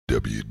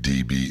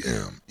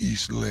WDBM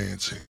East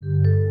Lansing.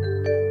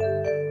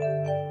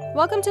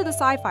 Welcome to the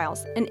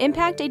Sci-Files, an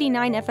Impact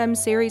 89 FM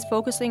series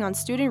focusing on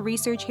student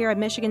research here at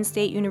Michigan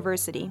State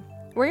University.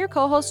 We're your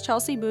co-hosts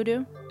Chelsea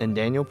Boudou and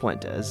Daniel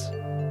Puentes.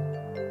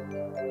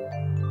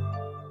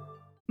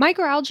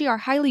 Microalgae are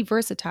highly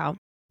versatile.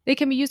 They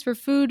can be used for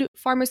food,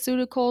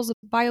 pharmaceuticals,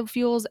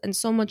 biofuels, and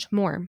so much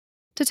more.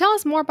 To tell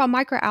us more about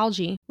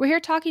microalgae, we're here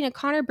talking to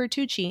Connor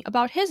Bertucci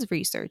about his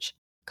research.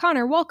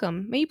 Connor,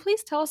 welcome. May you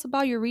please tell us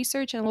about your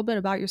research and a little bit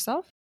about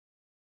yourself?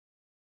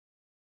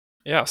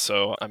 Yeah,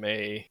 so I'm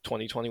a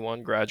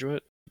 2021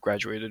 graduate,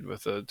 graduated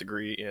with a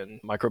degree in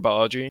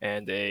microbiology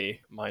and a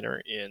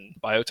minor in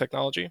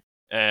biotechnology.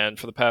 And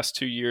for the past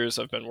 2 years,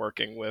 I've been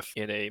working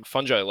in a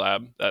fungi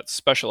lab that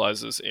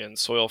specializes in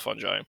soil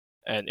fungi.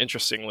 And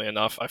interestingly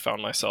enough, I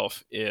found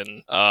myself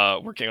in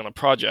working on a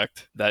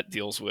project that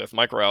deals with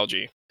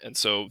microalgae. And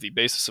so the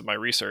basis of my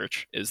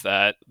research is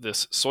that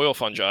this soil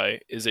fungi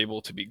is able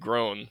to be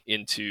grown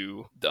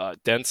into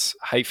dense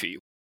hyphae.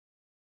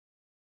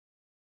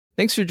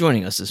 Thanks for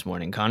joining us this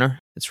morning, Connor.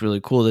 It's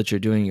really cool that you're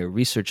doing your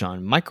research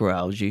on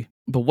microalgae.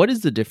 But what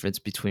is the difference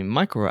between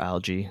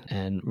microalgae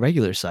and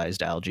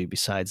regular-sized algae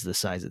besides the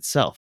size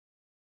itself?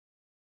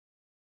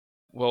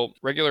 Well,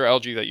 regular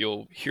algae that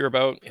you'll hear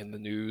about in the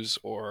news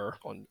or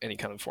on any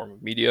kind of form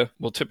of media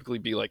will typically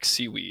be like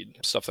seaweed,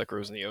 stuff that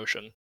grows in the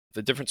ocean.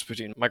 The difference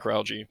between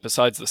microalgae,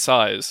 besides the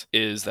size,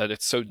 is that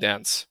it's so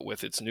dense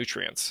with its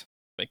nutrients.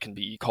 It can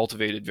be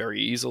cultivated very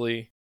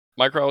easily.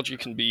 Microalgae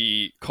can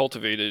be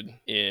cultivated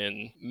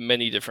in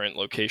many different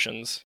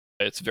locations.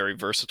 It's very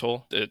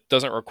versatile. It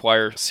doesn't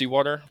require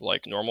seawater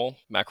like normal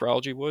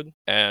macroalgae would.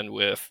 And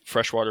with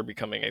freshwater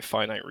becoming a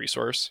finite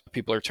resource,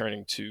 people are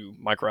turning to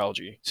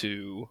microalgae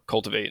to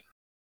cultivate.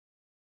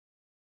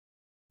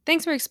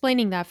 Thanks for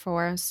explaining that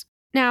for us.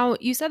 Now,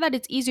 you said that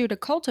it's easier to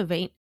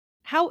cultivate.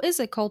 How is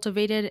it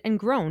cultivated and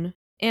grown?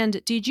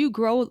 And did you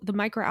grow the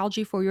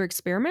microalgae for your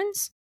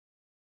experiments?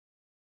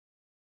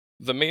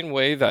 The main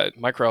way that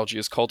microalgae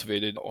is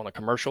cultivated on a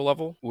commercial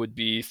level would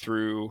be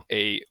through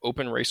a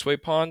open raceway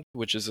pond,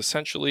 which is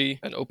essentially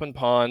an open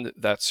pond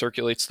that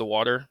circulates the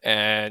water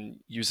and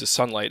uses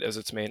sunlight as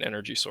its main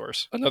energy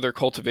source. Another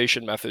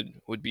cultivation method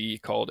would be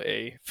called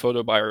a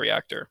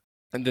photobioreactor.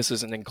 And this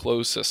is an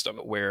enclosed system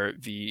where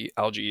the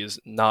algae is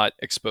not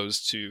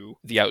exposed to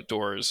the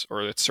outdoors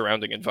or its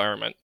surrounding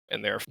environment,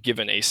 and they're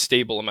given a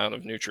stable amount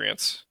of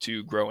nutrients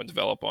to grow and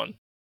develop on.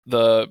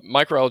 The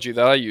microalgae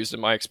that I used in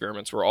my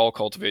experiments were all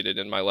cultivated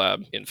in my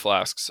lab in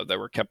flasks that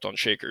were kept on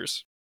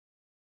shakers.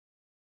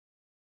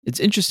 It's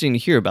interesting to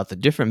hear about the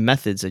different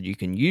methods that you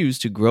can use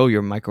to grow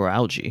your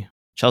microalgae.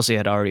 Chelsea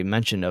had already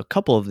mentioned a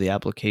couple of the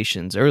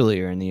applications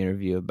earlier in the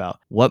interview about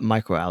what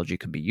microalgae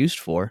could be used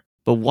for.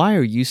 But why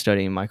are you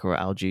studying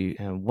microalgae,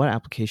 and what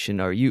application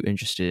are you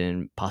interested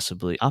in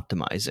possibly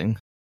optimizing?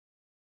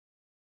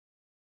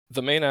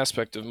 The main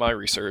aspect of my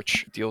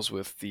research deals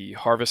with the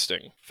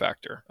harvesting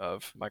factor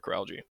of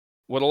microalgae.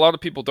 What a lot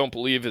of people don't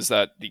believe is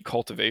that the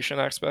cultivation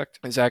aspect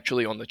is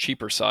actually on the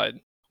cheaper side,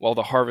 while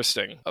the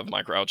harvesting of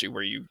microalgae,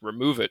 where you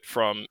remove it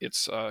from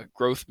its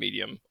growth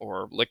medium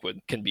or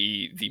liquid, can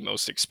be the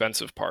most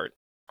expensive part.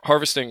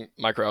 Harvesting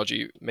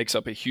microalgae makes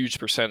up a huge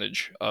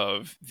percentage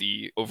of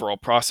the overall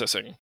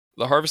processing.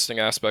 The harvesting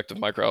aspect of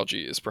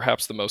microalgae is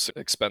perhaps the most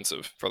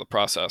expensive for the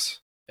process.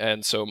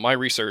 And so my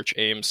research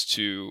aims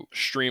to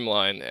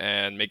streamline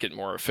and make it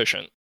more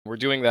efficient. We're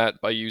doing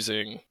that by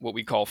using what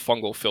we call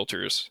fungal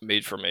filters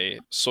made from a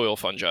soil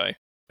fungi.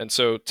 And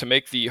so to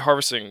make the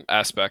harvesting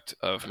aspect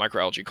of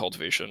microalgae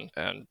cultivation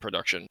and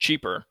production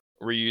cheaper,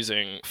 we're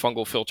using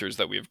fungal filters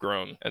that we have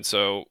grown. And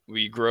so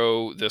we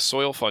grow the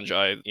soil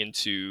fungi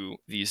into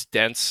these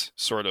dense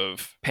sort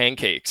of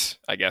pancakes,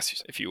 I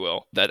guess, if you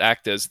will, that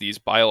act as these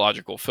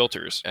biological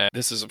filters. And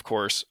this is, of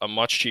course, a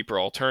much cheaper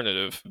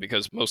alternative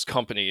because most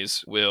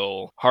companies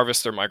will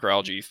harvest their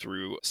microalgae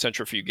through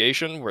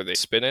centrifugation, where they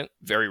spin it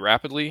very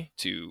rapidly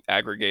to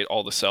aggregate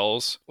all the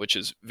cells, which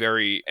is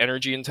very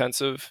energy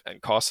intensive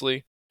and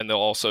costly. And they'll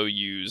also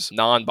use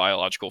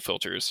non-biological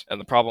filters.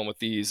 And the problem with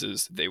these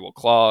is they will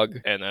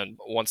clog. And then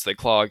once they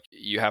clog,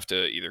 you have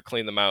to either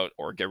clean them out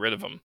or get rid of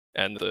them.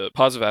 And the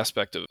positive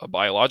aspect of a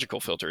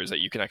biological filter is that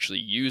you can actually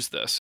use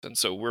this. And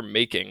so we're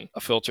making a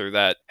filter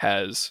that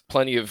has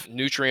plenty of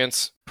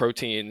nutrients,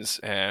 proteins,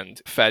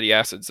 and fatty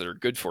acids that are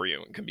good for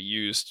you and can be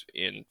used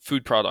in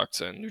food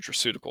products and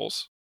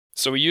nutraceuticals.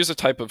 So we use a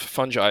type of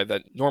fungi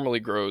that normally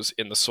grows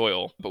in the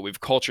soil, but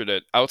we've cultured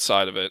it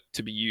outside of it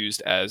to be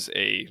used as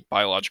a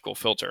biological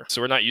filter.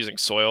 So we're not using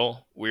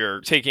soil.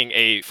 We're taking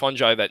a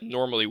fungi that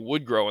normally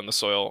would grow in the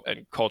soil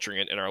and culturing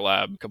it in our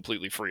lab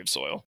completely free of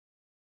soil.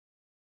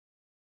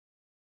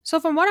 So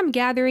from what I'm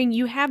gathering,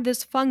 you have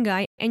this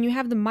fungi and you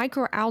have the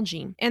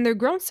microalgae, and they're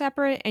grown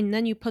separate and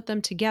then you put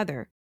them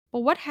together.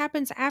 But what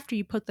happens after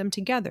you put them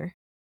together?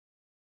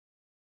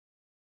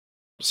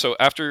 So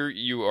after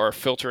you are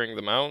filtering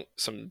them out,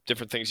 some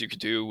different things you could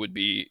do would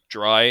be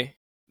dry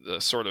the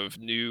sort of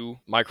new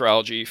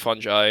microalgae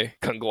fungi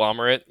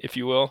conglomerate, if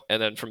you will.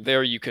 And then from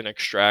there, you can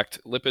extract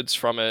lipids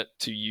from it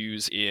to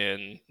use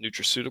in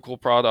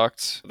nutraceutical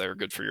products that are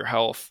good for your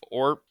health.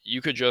 Or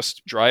you could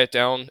just dry it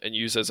down and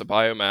use as a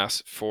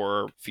biomass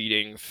for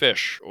feeding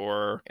fish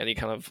or any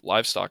kind of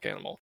livestock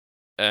animal.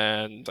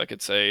 And I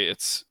could say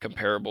it's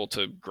comparable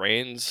to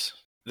grains.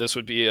 This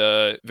would be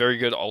a very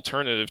good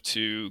alternative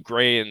to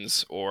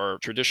grains or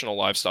traditional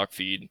livestock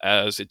feed,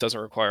 as it doesn't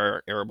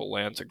require arable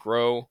land to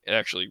grow. It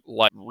actually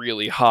likes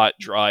really hot,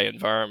 dry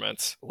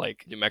environments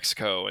like New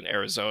Mexico and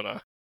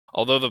Arizona.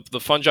 Although the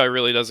fungi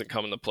really doesn't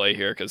come into play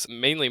here, because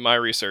mainly my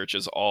research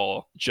is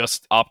all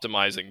just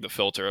optimizing the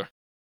filter.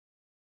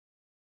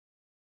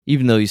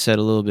 Even though you said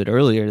a little bit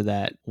earlier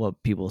that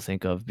what people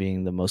think of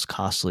being the most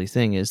costly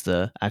thing is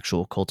the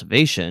actual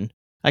cultivation,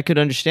 I could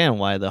understand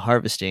why the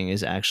harvesting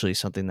is actually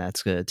something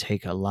that's going to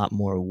take a lot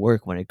more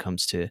work when it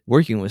comes to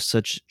working with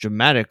such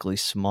dramatically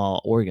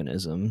small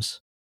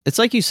organisms. It's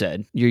like you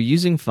said, you're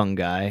using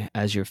fungi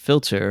as your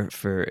filter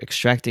for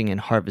extracting and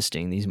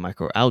harvesting these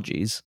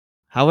microalgae.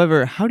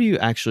 However, how do you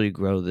actually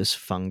grow this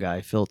fungi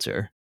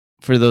filter?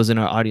 For those in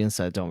our audience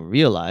that don't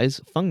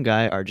realize,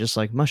 fungi are just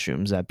like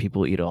mushrooms that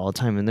people eat all the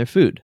time in their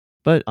food.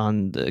 But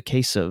on the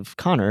case of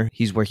Connor,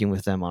 he's working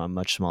with them on a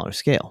much smaller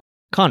scale.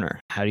 Connor,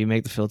 how do you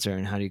make the filter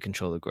and how do you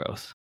control the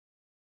growth?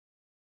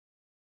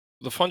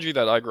 The fungi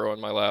that I grow in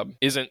my lab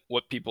isn't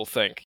what people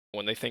think.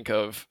 When they think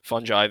of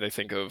fungi, they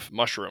think of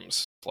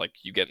mushrooms like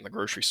you get in the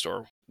grocery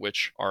store,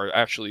 which are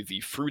actually the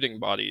fruiting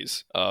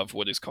bodies of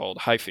what is called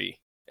hyphae.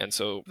 And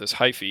so this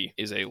hyphae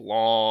is a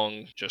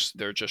long,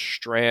 they're just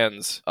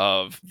strands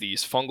of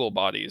these fungal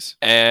bodies.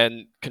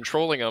 And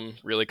controlling them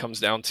really comes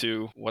down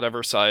to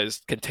whatever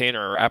size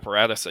container or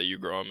apparatus that you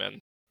grow them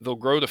in. They'll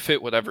grow to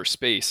fit whatever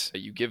space that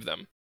you give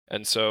them.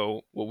 And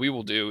so what we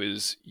will do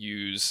is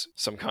use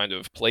some kind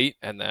of plate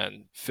and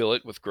then fill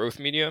it with growth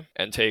media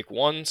and take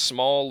one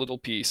small little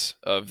piece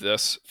of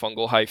this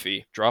fungal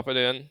hyphae, drop it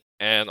in,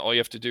 and all you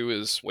have to do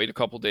is wait a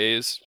couple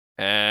days,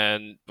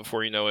 and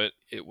before you know it,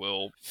 it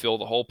will fill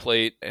the whole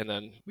plate, and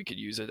then we could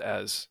use it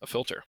as a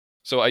filter.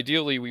 So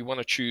ideally, we want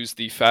to choose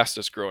the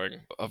fastest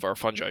growing of our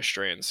fungi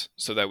strains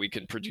so that we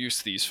can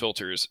produce these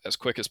filters as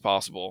quick as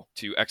possible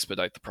to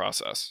expedite the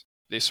process.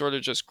 They sort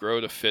of just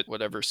grow to fit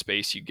whatever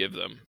space you give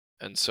them.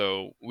 And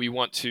so we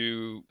want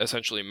to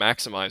essentially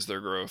maximize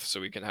their growth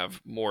so we can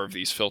have more of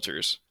these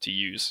filters to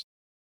use.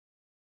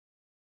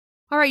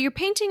 All right, you're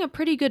painting a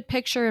pretty good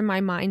picture in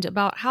my mind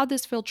about how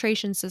this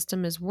filtration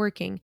system is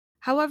working.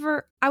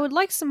 However, I would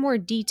like some more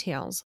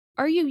details.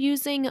 Are you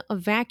using a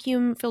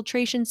vacuum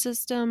filtration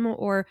system,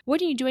 or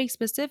what are you doing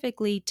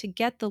specifically to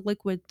get the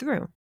liquid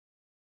through?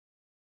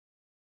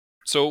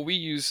 So we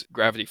use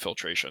gravity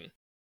filtration.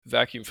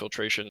 Vacuum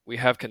filtration, we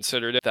have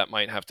considered it. That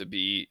might have to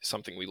be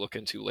something we look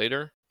into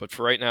later. But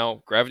for right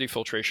now, gravity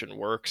filtration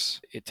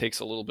works. It takes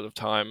a little bit of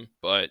time,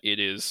 but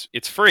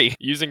it's free.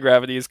 Using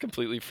gravity is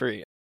completely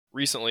free.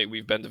 Recently,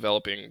 we've been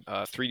developing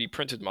 3D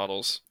printed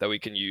models that we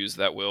can use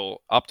that will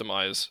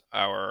optimize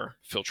our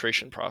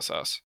filtration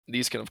process.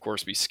 These can, of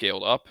course, be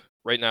scaled up.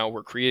 Right now,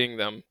 we're creating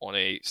them on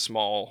a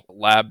small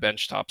lab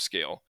benchtop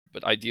scale,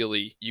 but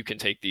ideally, you can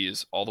take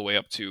these all the way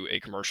up to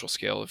a commercial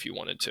scale if you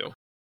wanted to.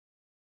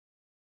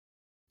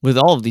 With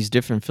all of these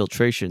different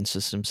filtration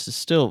systems to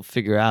still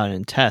figure out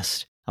and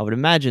test, I would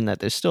imagine that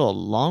there's still a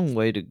long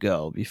way to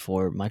go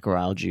before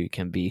microalgae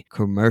can be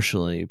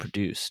commercially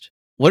produced.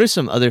 What are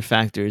some other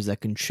factors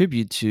that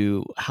contribute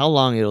to how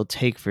long it'll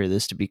take for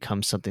this to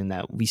become something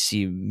that we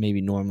see maybe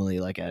normally,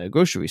 like at a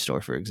grocery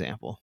store, for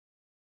example?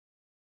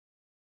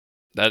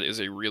 That is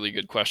a really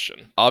good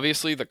question.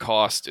 Obviously, the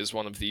cost is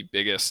one of the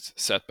biggest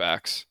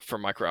setbacks for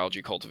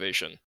microalgae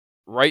cultivation.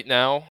 Right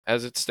now,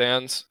 as it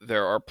stands,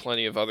 there are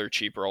plenty of other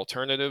cheaper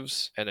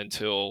alternatives, and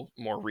until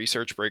more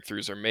research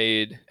breakthroughs are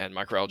made and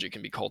microalgae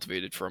can be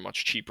cultivated for a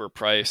much cheaper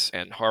price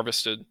and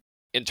harvested.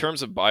 In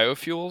terms of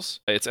biofuels,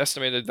 it's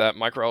estimated that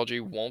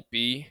microalgae won't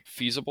be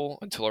feasible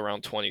until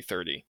around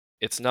 2030.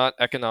 It's not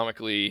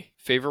economically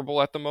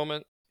favorable at the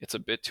moment, it's a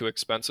bit too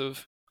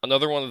expensive.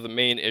 Another one of the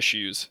main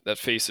issues that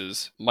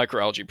faces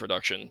microalgae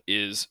production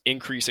is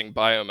increasing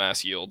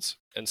biomass yields.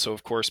 And so,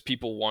 of course,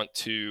 people want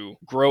to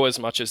grow as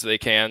much as they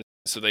can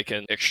so they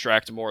can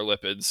extract more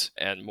lipids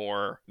and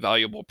more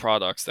valuable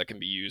products that can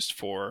be used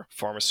for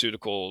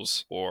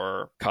pharmaceuticals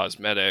or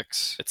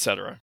cosmetics,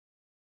 etc.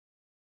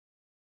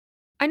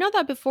 I know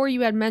that before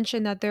you had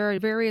mentioned that there are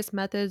various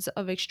methods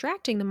of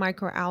extracting the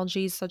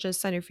microalgae, such as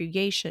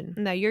centrifugation,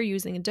 and that you're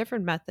using a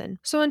different method.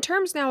 So, in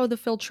terms now of the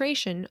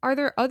filtration, are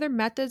there other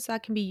methods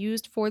that can be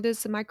used for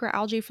this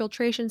microalgae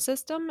filtration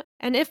system?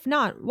 And if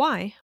not,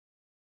 why?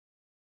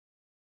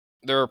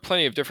 There are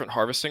plenty of different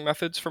harvesting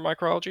methods for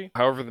microalgae.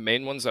 However, the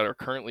main ones that are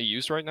currently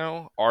used right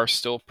now are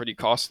still pretty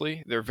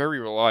costly. They're very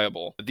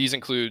reliable. These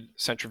include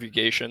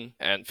centrifugation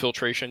and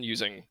filtration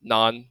using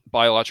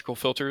non-biological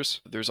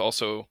filters. There's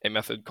also a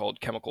method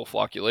called chemical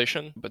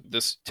flocculation, but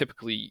this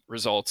typically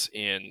results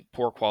in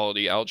poor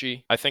quality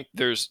algae. I think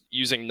there's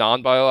using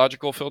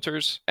non-biological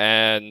filters,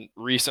 and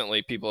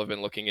recently people have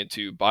been looking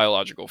into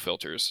biological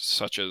filters,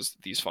 such as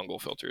these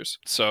fungal filters.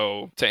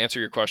 So to answer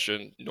your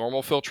question,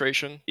 normal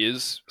filtration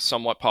is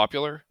somewhat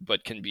popular,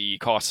 but can be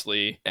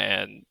costly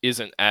and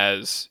isn't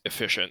as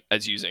efficient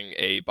as using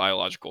a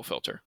biological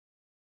filter.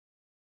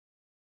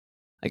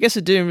 I guess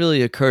it didn't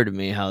really occur to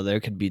me how there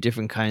could be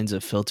different kinds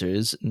of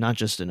filters, not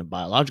just in a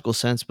biological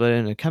sense, but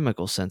in a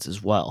chemical sense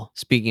as well.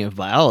 Speaking of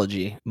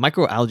biology,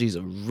 microalgae is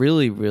a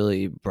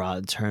really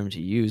broad term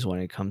to use when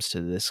it comes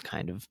to this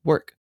kind of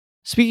work.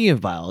 Speaking of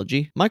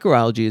biology,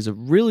 microalgae is a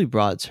really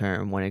broad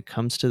term when it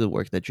comes to the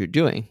work that you're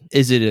doing.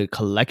 Is it a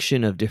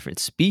collection of different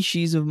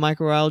species of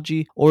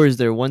microalgae, or is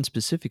there one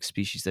specific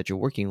species that you're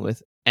working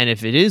with? And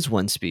if it is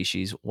one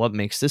species, what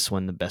makes this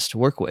one the best to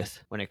work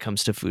with when it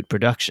comes to food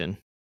production?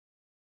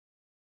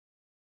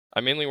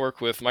 I mainly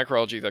work with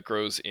microalgae that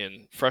grows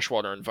in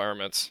freshwater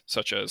environments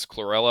such as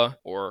chlorella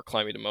or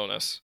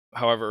Chlamydomonas.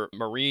 However,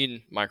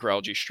 marine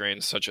microalgae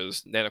strains such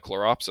as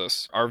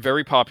Nanochloropsis are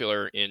very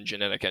popular in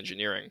genetic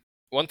engineering.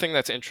 One thing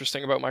that's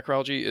interesting about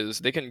microalgae is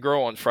they can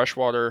grow on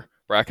freshwater,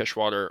 brackish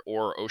water,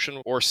 or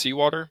ocean or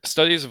seawater.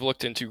 Studies have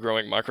looked into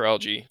growing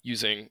microalgae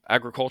using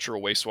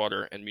agricultural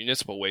wastewater and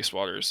municipal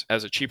wastewaters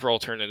as a cheaper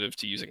alternative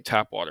to using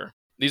tap water.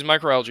 These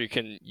microalgae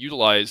can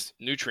utilize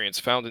nutrients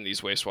found in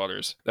these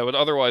wastewaters that would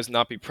otherwise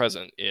not be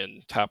present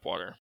in tap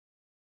water.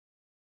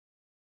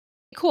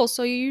 Cool,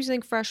 so you're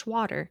using fresh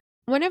water.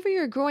 Whenever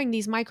you're growing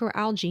these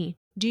microalgae,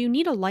 do you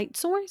need a light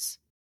source?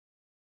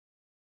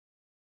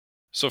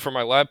 So for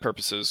my lab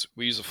purposes,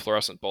 we use a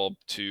fluorescent bulb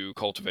to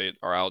cultivate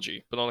our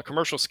algae, but on a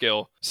commercial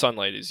scale,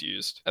 sunlight is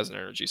used as an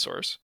energy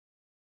source.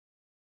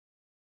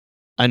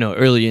 I know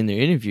early in the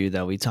interview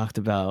that we talked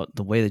about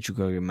the way that you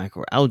grow your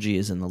microalgae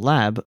is in the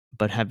lab,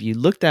 but have you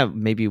looked at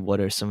maybe what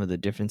are some of the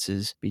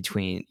differences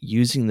between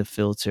using the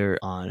filter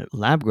on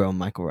lab grown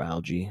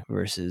microalgae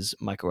versus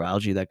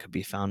microalgae that could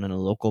be found in a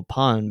local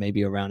pond,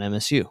 maybe around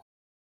MSU?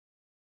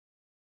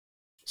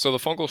 So the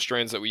fungal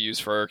strains that we use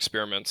for our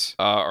experiments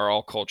are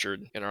all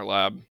cultured in our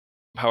lab.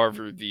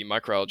 However, the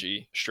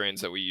microalgae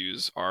strains that we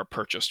use are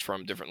purchased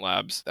from different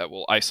labs that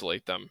will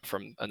isolate them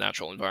from a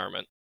natural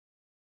environment.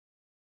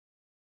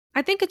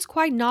 I think it's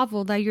quite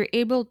novel that you're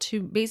able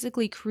to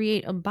basically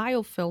create a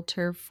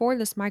biofilter for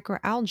this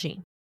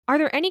microalgae. Are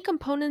there any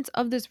components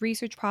of this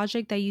research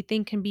project that you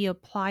think can be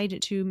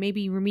applied to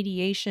maybe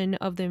remediation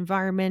of the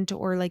environment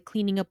or like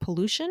cleaning up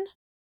pollution?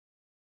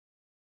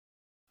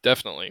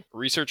 Definitely.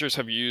 Researchers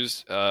have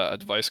used a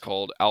device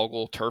called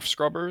algal turf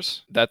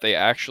scrubbers that they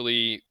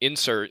actually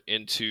insert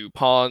into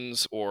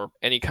ponds or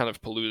any kind of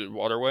polluted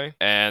waterway.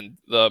 And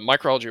the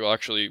microalgae will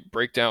actually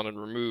break down and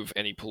remove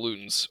any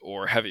pollutants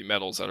or heavy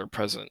metals that are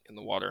present in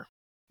the water.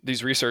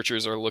 These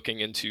researchers are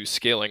looking into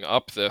scaling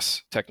up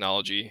this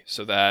technology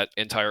so that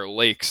entire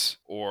lakes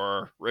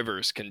or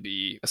rivers can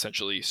be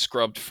essentially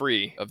scrubbed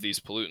free of these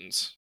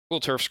pollutants. Google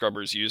turf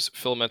scrubbers use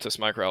filamentous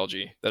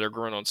microalgae that are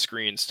grown on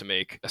screens to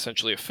make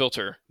essentially a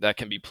filter that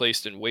can be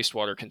placed in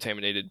wastewater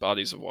contaminated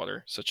bodies of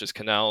water, such as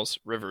canals,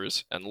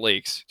 rivers, and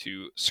lakes,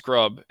 to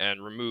scrub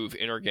and remove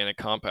inorganic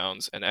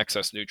compounds and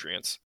excess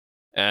nutrients.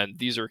 And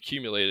these are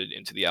accumulated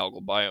into the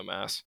algal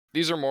biomass.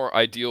 These are more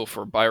ideal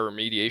for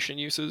bioremediation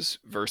uses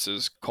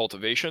versus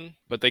cultivation,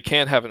 but they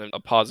can have a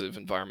positive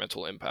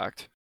environmental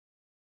impact.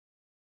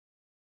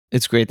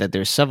 It's great that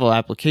there's several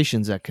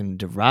applications that can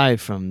derive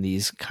from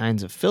these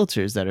kinds of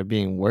filters that are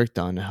being worked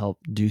on to help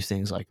do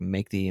things like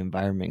make the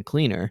environment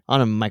cleaner on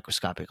a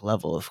microscopic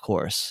level, of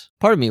course.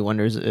 Part of me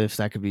wonders if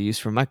that could be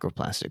used for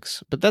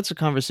microplastics, but that's a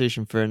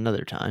conversation for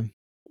another time.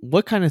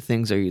 What kind of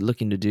things are you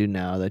looking to do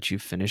now that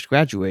you've finished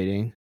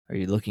graduating? Are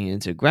you looking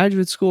into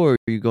graduate school, or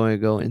are you going to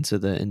go into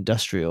the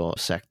industrial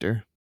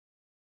sector?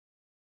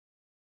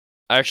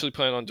 I actually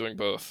plan on doing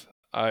both.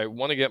 I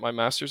want to get my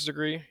master's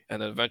degree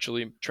and then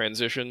eventually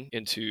transition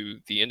into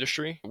the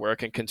industry where I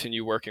can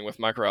continue working with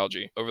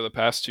microalgae. Over the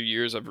past 2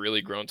 years, I've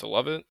really grown to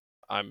love it.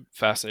 I'm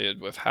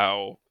fascinated with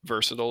how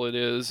versatile it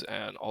is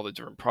and all the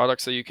different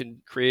products that you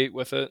can create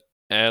with it.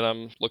 And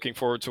I'm looking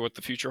forward to what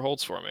the future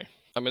holds for me.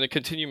 I'm going to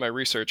continue my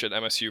research at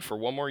MSU for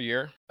one more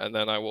year, and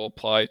then I will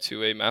apply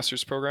to a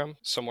master's program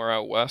somewhere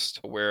out west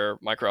where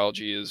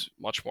microalgae is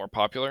much more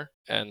popular.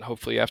 And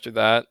hopefully, after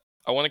that,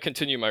 I want to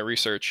continue my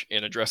research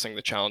in addressing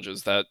the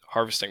challenges that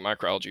harvesting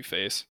microalgae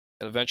face,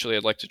 and eventually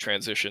I'd like to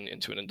transition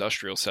into an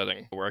industrial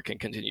setting where I can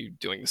continue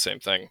doing the same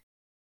thing.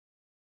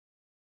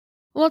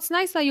 Well, it's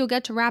nice that you'll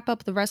get to wrap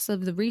up the rest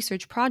of the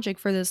research project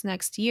for this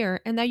next year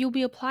and that you'll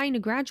be applying to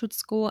graduate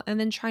school and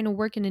then trying to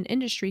work in an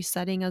industry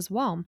setting as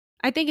well.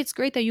 I think it's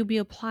great that you'll be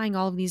applying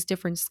all of these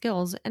different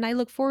skills, and I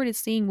look forward to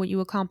seeing what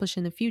you accomplish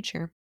in the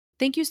future.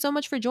 Thank you so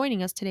much for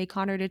joining us today,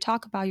 Connor, to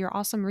talk about your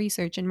awesome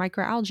research in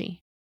microalgae.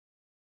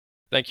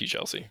 Thank you,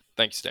 Chelsea.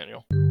 Thanks,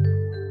 Daniel.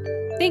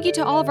 Thank you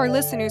to all of our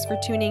listeners for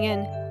tuning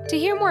in. To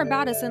hear more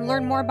about us and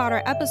learn more about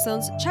our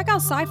episodes, check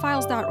out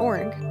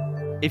scifiles.org.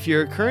 If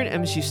you're a current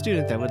MSU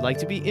student that would like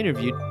to be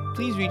interviewed,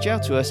 please reach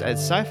out to us at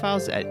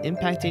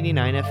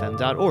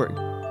scifiles@impact89fm.org.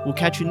 We'll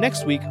catch you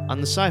next week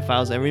on the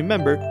Sci-Files, and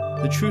remember,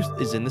 the truth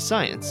is in the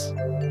science.